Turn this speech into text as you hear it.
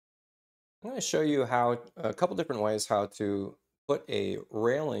I'm going to show you how a couple different ways how to put a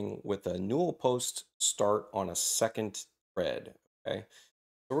railing with a newel post start on a second tread. Okay,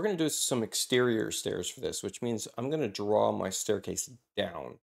 so we're going to do some exterior stairs for this, which means I'm going to draw my staircase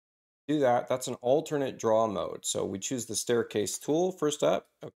down. Do that. That's an alternate draw mode. So we choose the staircase tool first up.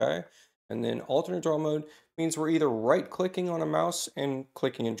 Okay, and then alternate draw mode means we're either right clicking on a mouse and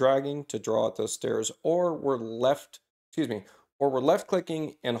clicking and dragging to draw out those stairs, or excuse me, or we're left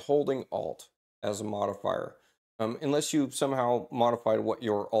clicking and holding Alt as a modifier, unless you somehow modified what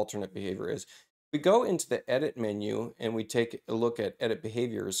your alternate behavior is. We go into the edit menu and we take a look at edit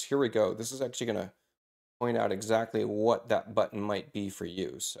behaviors. Here we go. This is actually going to point out exactly what that button might be for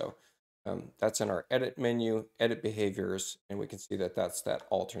you. So that's in our edit menu, edit behaviors, and we can see that that's that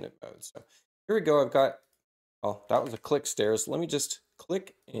alternate mode. So here we go. I've got, oh, that was a click stairs. Let me just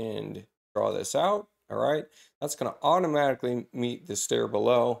click and draw this out. All right. That's going to automatically meet the stair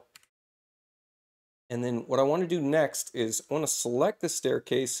below. And then what I want to do next is I want to select the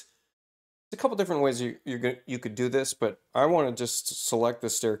staircase. There's a couple different ways you could do this, but I want to just select the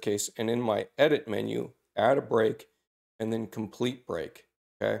staircase and in my edit menu, add a break and then complete break.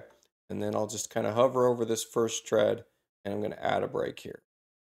 Okay. And then I'll just kind of hover over this first tread and I'm going to add a break here.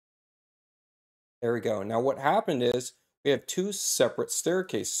 There we go. Now what happened is we have two separate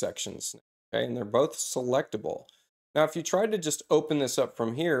staircase sections. Okay. And they're both selectable. Now, if you tried to just open this up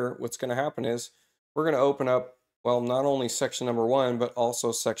from here, what's going to happen is we're going to open up, well, not only section number 1, but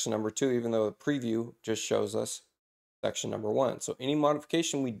also section number 2, even though the preview just shows us section number 1. So any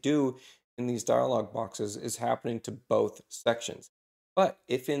modification we do in these dialog boxes is happening to both sections. But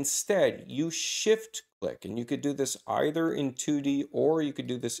if instead you shift click, and you could do this either in 2D or you could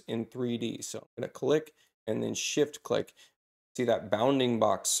do this in 3D. So I'm going to click and then shift click. See that bounding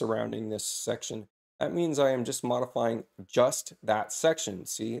box surrounding this section. That means I am just modifying just that section.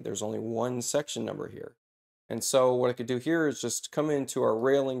 See, there's only one section number here. And so what I could do here is just come into our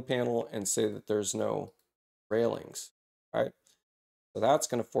railing panel and say that there's no railings, right? So that's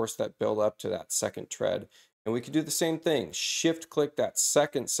going to force that build up to that second tread. And we could do the same thing, shift click that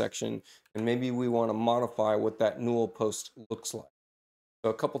second section, and maybe we want to modify what that newel post looks like.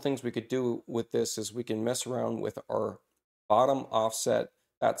 So a couple things we could do with this is we can mess around with our bottom offset.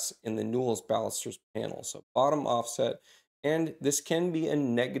 That's in the Newell's balusters panel. So bottom offset, and this can be a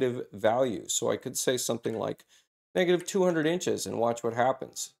negative value. So I could say something like negative 200 inches and watch what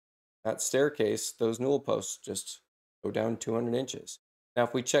happens. That staircase, those Newell posts just go down 200 inches. Now,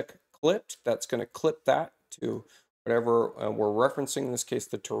 if we check clipped, that's going to clip that to whatever we're referencing, in this case,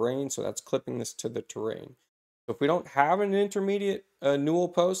 the terrain. So that's clipping this to the terrain. So if we don't have an intermediate Newell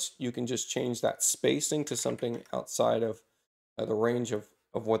post, you can just change that spacing to something outside of the range of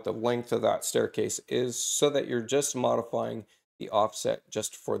what the length of that staircase is, so that you're just modifying the offset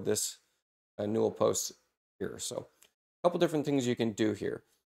just for this Newell post here. So a couple different things you can do here.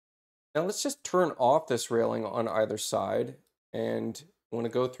 Now let's just turn off this railing on either side, and I want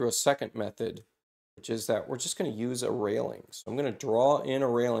to go through a second method, which is that we're just going to use a railing. So I'm going to draw in a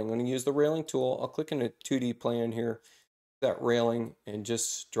railing. I'm going to use the railing tool. I'll click in a 2D plan here, that railing, and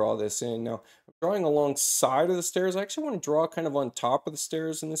just draw this in. Now, I'm drawing alongside of the stairs. I actually want to draw kind of on top of the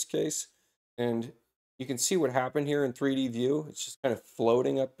stairs in this case. And you can see what happened here in 3D view. It's just kind of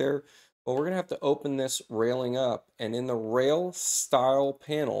floating up there. Well, we're going to have to open this railing up. And in the rail style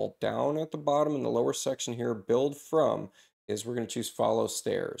panel, down at the bottom in the lower section here, build from, is we're going to choose follow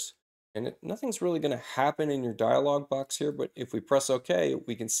stairs. And nothing's really going to happen in your dialog box here, but if we press OK,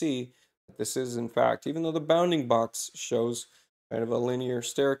 we can see that this is, in fact, even though the bounding box shows kind of a linear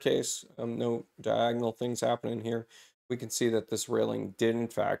staircase, no diagonal things happening here, we can see that this railing did, in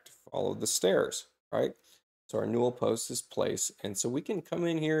fact, follow the stairs, right? So our newel post is placed. And so we can come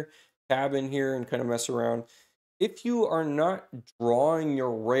in here, tab in here, and kind of mess around. If you are not drawing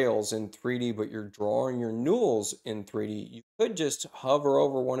your rails in 3D, but you're drawing your newels in 3D, you could just hover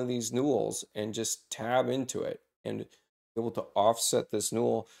over one of these newels and just tab into it and be able to offset this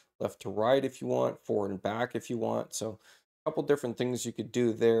newel left to right if you want, forward and back if you want. So a couple different things you could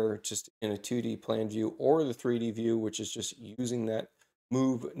do there just in a 2D plan view or the 3D view, which is just using that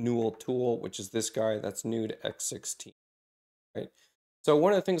move newel tool, which is this guy that's new to X16, right? So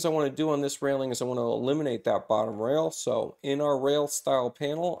one of the things I want to do on this railing is I want to eliminate that bottom rail. So in our rail style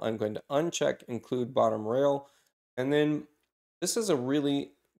panel, I'm going to uncheck include bottom rail. And then this is a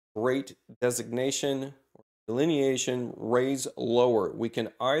really great designation, delineation, raise lower. We can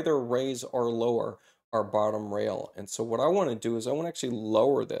either raise or lower our bottom rail. And so what I want to do is I want to actually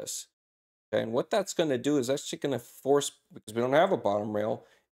lower this. Okay, and what that's going to do is actually going to force, because we don't have a bottom rail,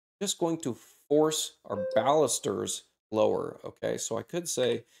 just going to force our balusters lower. Okay, so I could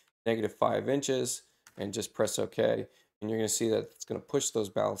say -5 inches and just press OK. And you're going to see that it's going to push those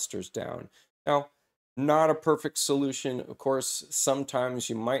balusters down. Now, not a perfect solution. Of course, sometimes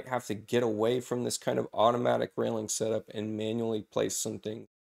you might have to get away from this kind of automatic railing setup and manually place something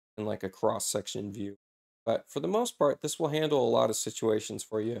in like a cross-section view. But for the most part, this will handle a lot of situations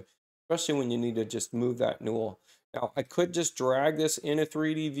for you, especially when you need to just move that newel. Now, I could just drag this in a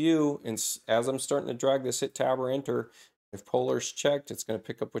 3D view, and as I'm starting to drag this, hit Tab or Enter. If polar's checked, it's going to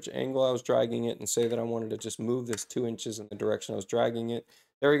pick up which angle I was dragging it and say that I wanted to just move this 2 inches in the direction I was dragging it.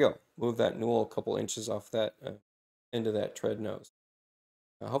 There we go. Move that newel a couple inches off that end of that tread nose.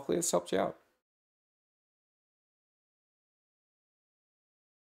 Hopefully this helped you out.